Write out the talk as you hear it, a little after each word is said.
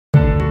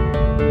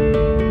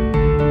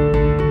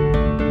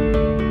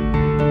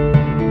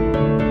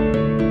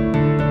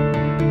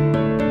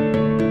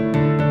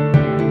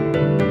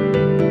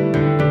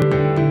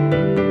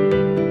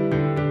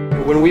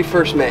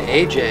first met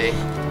AJ,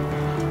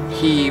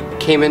 he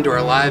came into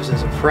our lives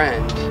as a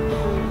friend,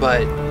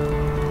 but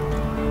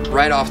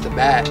right off the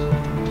bat,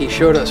 he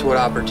showed us what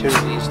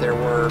opportunities there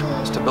were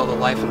to build a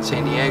life in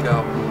San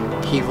Diego.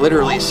 He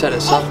literally set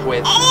us up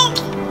with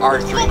our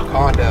dream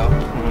condo,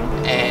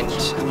 and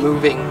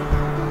moving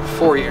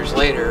 4 years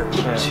later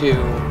to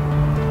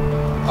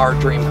our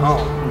dream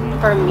home.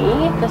 For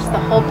me, the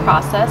whole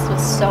process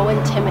was so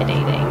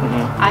intimidating.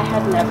 I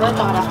had never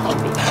bought a home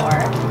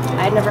before.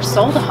 I had never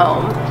sold a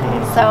home.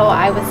 So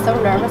I was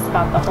so nervous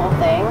about the whole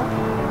thing.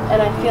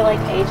 And I feel like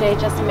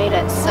AJ just made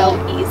it so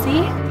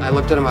easy. I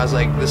looked at him, I was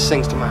like, this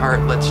sings to my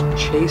heart, let's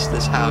chase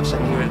this house.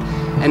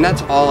 And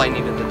that's all I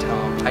needed to tell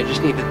him. I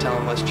just needed to tell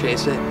him, let's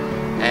chase it.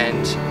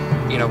 And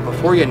you know,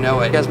 before you know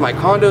it, he has my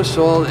condo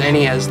sold and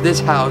he has this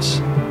house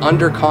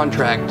under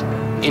contract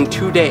in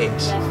 2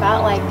 days. I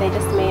felt like they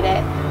just made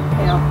it,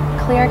 you know,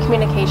 clear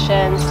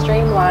communication,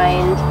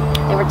 streamlined.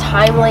 They were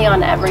timely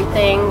on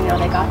everything. You know,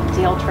 they got the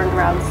deal turned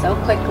around so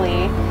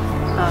quickly.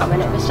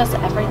 And it was just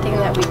everything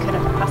that we could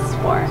have asked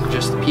for.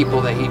 Just the people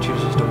that he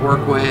chooses to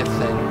work with,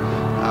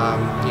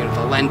 and you know,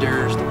 the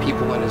lenders, the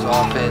people in his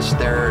office,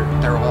 they're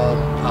all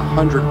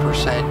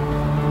 100%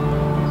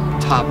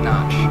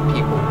 top-notch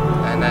people,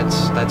 and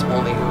that's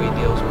only who he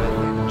deals with.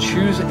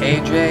 Choose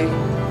AJ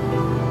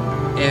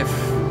if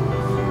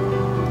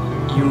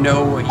you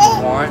know what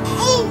you want,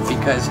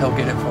 because he'll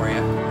get it for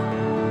you.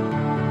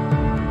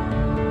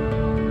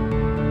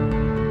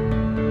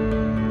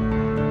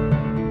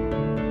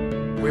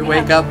 We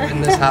wake up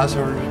in this house,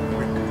 are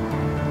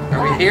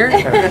we here?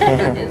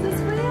 Is this